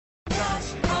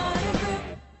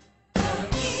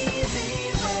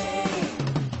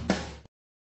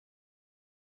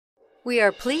We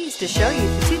are pleased to show you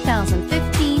the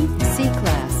 2015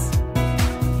 C-Class.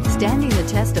 Standing the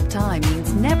test of time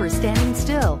means never standing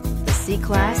still. The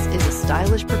C-Class is a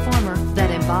stylish performer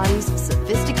that embodies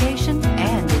sophistication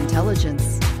and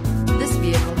intelligence. This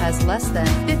vehicle has less than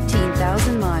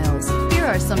 15,000 miles. Here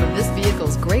are some of this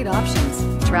vehicle's great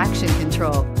options: traction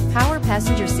control, power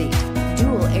passenger seat,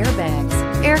 dual airbags,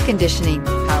 air conditioning,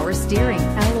 power steering,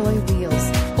 alloy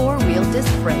wheels, four-wheel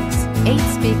disc brakes, 8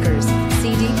 speakers,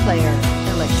 CD player,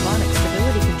 electronic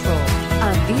stability control.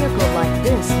 A vehicle like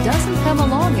this doesn't come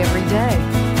along every day.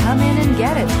 Come in and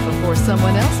get it before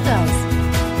someone else does.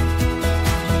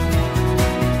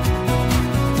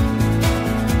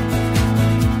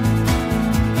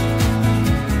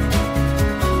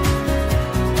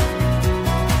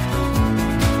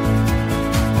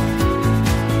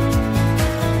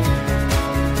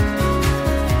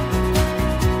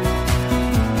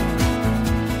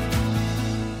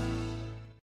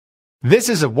 This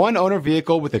is a one-owner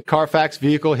vehicle with a Carfax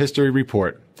Vehicle History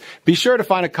Report. Be sure to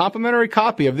find a complimentary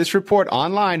copy of this report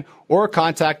online or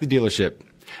contact the dealership.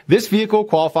 This vehicle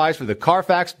qualifies for the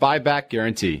Carfax Buyback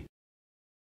Guarantee.